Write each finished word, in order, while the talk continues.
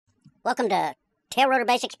Welcome to Rotor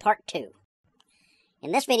Basics Part 2.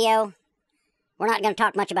 In this video, we're not going to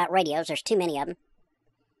talk much about radios. There's too many of them,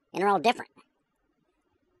 and they're all different.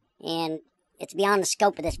 And it's beyond the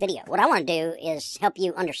scope of this video. What I want to do is help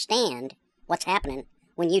you understand what's happening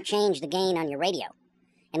when you change the gain on your radio,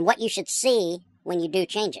 and what you should see when you do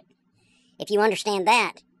change it. If you understand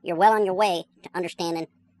that, you're well on your way to understanding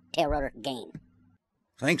tail rotor gain.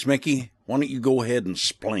 Thanks, Mickey. Why don't you go ahead and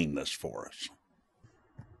explain this for us?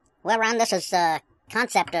 Well, Ron, this is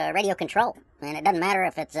concept radio control, and it doesn't matter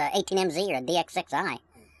if it's a 18MZ or a DX6i.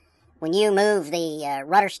 When you move the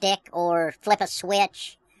rudder stick or flip a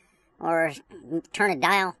switch or turn a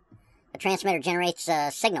dial, the transmitter generates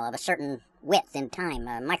a signal of a certain width in time,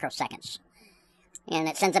 microseconds, and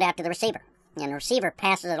it sends it out to the receiver. And the receiver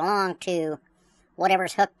passes it along to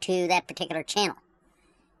whatever's hooked to that particular channel.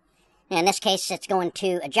 In this case, it's going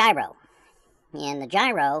to a gyro, and the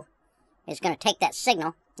gyro is going to take that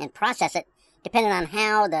signal and process it depending on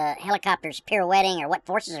how the helicopter's pirouetting or what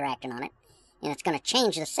forces are acting on it. And it's going to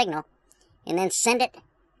change the signal and then send it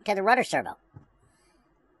to the rudder servo.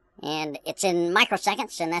 And it's in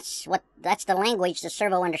microseconds, and that's the language the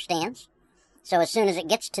servo understands. So as soon as it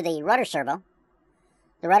gets to the rudder servo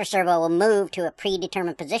will move to a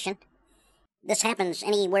predetermined position. This happens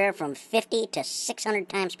anywhere from 50 to 600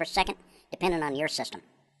 times per second, depending on your system.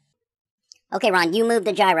 Okay, Ron, you move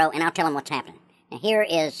the gyro, and I'll tell him what's happening. Now, here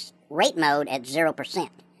is rate mode at 0%.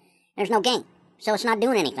 There's no gain, so it's not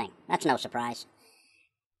doing anything. That's no surprise.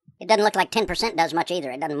 It doesn't look like 10% does much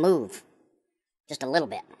either. It doesn't move. Just a little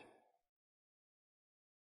bit.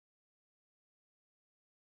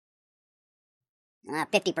 Ah,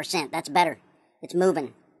 50%. That's better. It's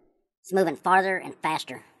moving. It's moving farther and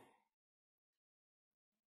faster.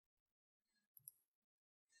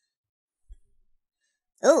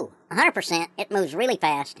 Ooh, 100%. It moves really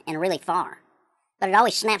fast and really far. But it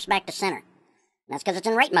always snaps back to center. That's because it's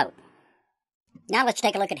in rate mode. Now let's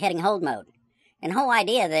take a look at heading hold mode. And the whole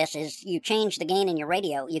idea of this is you change the gain in your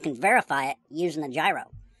radio, you can verify it using the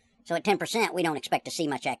gyro. So at 10%, we don't expect to see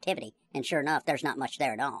much activity. And sure enough, there's not much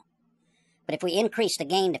there at all. But if we increase the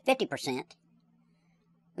gain to 50%,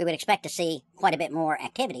 we would expect to see quite a bit more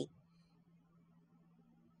activity.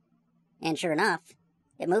 And sure enough,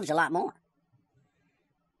 it moves a lot more.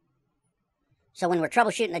 So when we're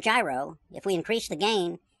troubleshooting the gyro, if we increase the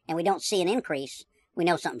gain and we don't see an increase, we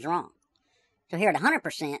know something's wrong. So here at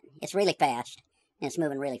 100%, it's really fast and it's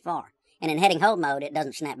moving really far. And in heading hold mode, it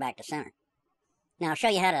doesn't snap back to center. Now I'll show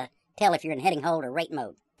you how to tell if you're in heading hold or rate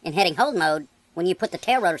mode. In heading hold mode, when you put the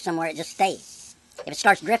tail rotor somewhere, it just stays. If it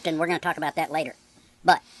starts drifting, we're going to talk about that later.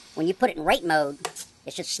 But when you put it in rate mode,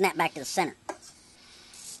 it should snap back to the center.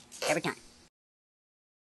 Every time.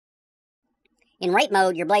 In rate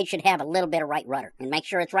mode, your blade should have a little bit of right rudder, and make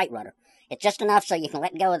sure it's right rudder. It's just enough so you can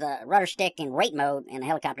let go of the rudder stick in rate mode and the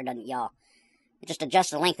helicopter doesn't yaw. It just adjusts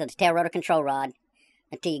the length of the tail rotor control rod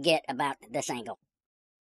until you get about this angle.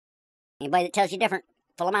 Anybody that tells you different,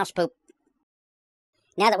 full of mouse poop.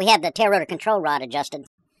 Now that we have the tail rotor control rod adjusted,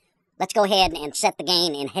 let's go ahead and set the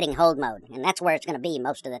gain in heading hold mode, and that's where it's going to be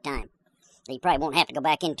most of the time. So you probably won't have to go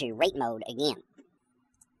back into rate mode again.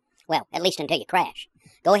 Well, at least until you crash.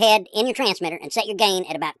 Go ahead in your transmitter and set your gain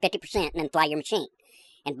at about 50% and then fly your machine.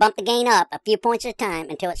 And bump the gain up a few points at a time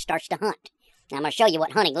until it starts to hunt. Now I'm going to show you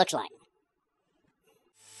what hunting looks like.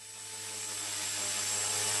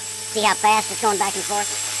 See how fast it's going back and forth?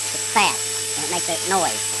 It's fast, and it makes a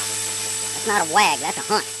noise. That's not a wag, that's a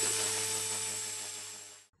hunt.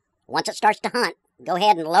 Once it starts to hunt, go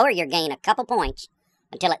ahead and lower your gain a couple points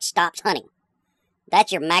until it stops hunting.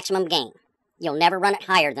 That's your maximum gain. You'll never run it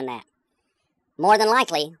higher than that. More than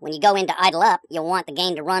likely, when you go into idle up, you'll want the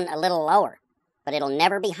gain to run a little lower, but it'll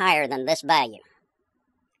never be higher than this value.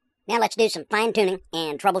 Now let's do some fine-tuning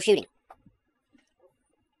and troubleshooting.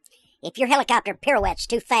 If your helicopter pirouettes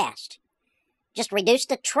too fast, just reduce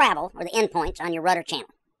the travel or the endpoints on your rudder channel.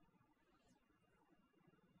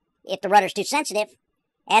 If the rudder's too sensitive,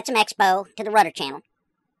 add some expo to the rudder channel.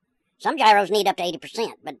 Some gyros need up to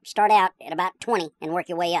 80%, but start out at about 20 and work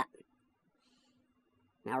your way up.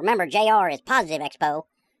 Now remember, JR is positive expo,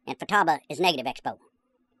 and Futaba is negative expo.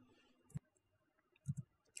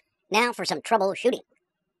 Now for some troubleshooting.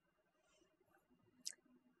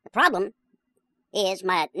 The problem is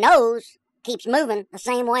my nose keeps moving the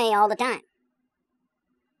same way all the time.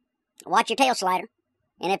 Watch your tail slider,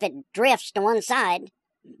 and if it drifts to one side,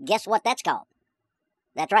 guess what that's called?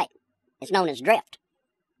 That's right, it's known as drift.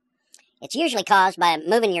 It's usually caused by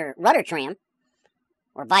moving your rudder trim,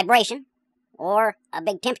 or vibration, or a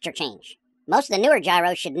big temperature change. Most of the newer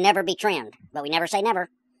gyros should never be trimmed, but we never say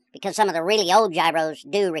never, because some of the really old gyros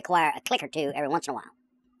do require a click or two every once in a while.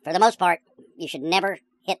 For the most part, you should never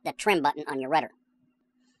hit the trim button on your rudder.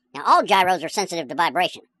 Now, all gyros are sensitive to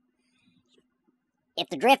vibration. If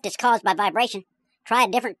the drift is caused by vibration, try a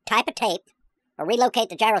different type of tape or relocate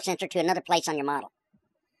the gyro sensor to another place on your model.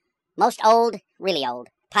 Most old, really old,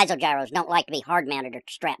 piezo gyros don't like to be hard-mounted or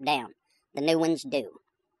strapped down. The new ones do.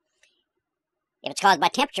 If it's caused by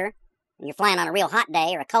temperature, and you're flying on a real hot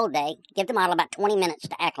day or a cold day, give the model about 20 minutes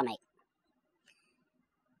to acclimate.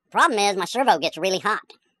 Problem is, my servo gets really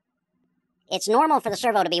hot. It's normal for the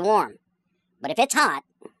servo to be warm, but if it's hot,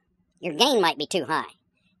 your gain might be too high.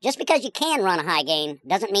 Just because you can run a high gain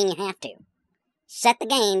doesn't mean you have to. Set the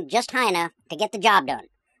gain just high enough to get the job done.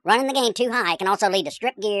 Running the gain too high can also lead to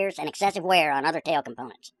stripped gears and excessive wear on other tail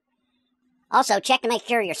components. Also, check to make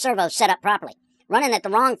sure your servo's set up properly. Running at the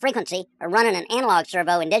wrong frequency or running an analog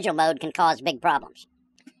servo in digital mode can cause big problems.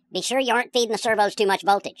 Be sure you aren't feeding the servos too much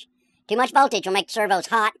voltage. Too much voltage will make servos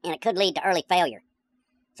hot and it could lead to early failure.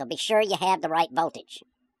 So be sure you have the right voltage.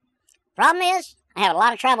 Problem is, I have a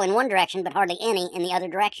lot of travel in one direction but hardly any in the other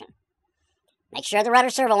direction. Make sure the rudder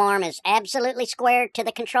servo arm is absolutely squared to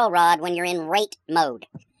the control rod when you're in rate mode.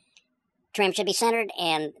 Trim should be centered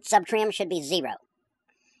and sub-trim should be 0.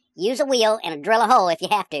 Use a wheel and drill a hole if you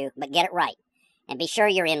have to, but get it right. And be sure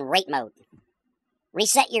you're in rate mode.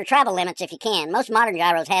 Reset your travel limits if you can. Most modern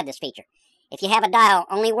gyros have this feature. If you have a dial,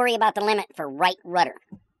 only worry about the limit for right rudder.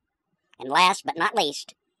 And last but not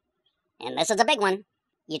least, and this is a big one,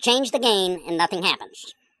 you change the gain and nothing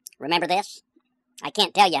happens. Remember this? I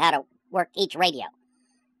can't tell you how to work each radio.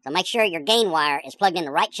 So make sure your gain wire is plugged in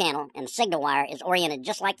the right channel and the signal wire is oriented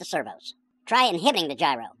just like the servos. Try inhibiting the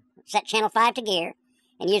gyro. Set channel 5 to gear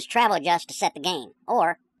and use travel adjust to set the gain.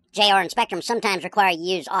 Or, JR and Spectrum sometimes require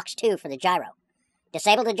you use aux 2 for the gyro.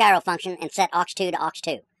 Disable the gyro function and set aux 2 to aux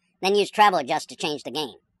 2. Then use travel adjust to change the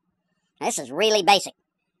gain. Now, this is really basic.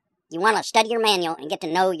 You want to study your manual and get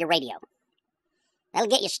to know your radio. That'll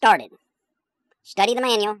get you started. Study the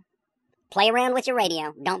manual. Play around with your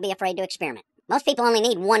radio. Don't be afraid to experiment. Most people only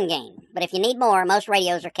need one gain, but if you need more, most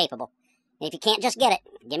radios are capable. And if you can't just get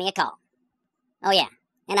it, give me a call. Oh yeah,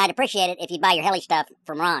 and I'd appreciate it if you'd buy your heli stuff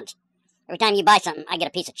from Ron's. Every time you buy something, I get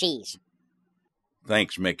a piece of cheese.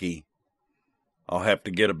 Thanks, Mickey. I'll have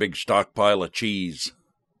to get a big stockpile of cheese.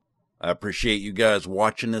 I appreciate you guys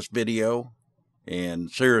watching this video. And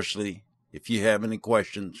seriously, if you have any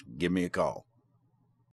questions, give me a call.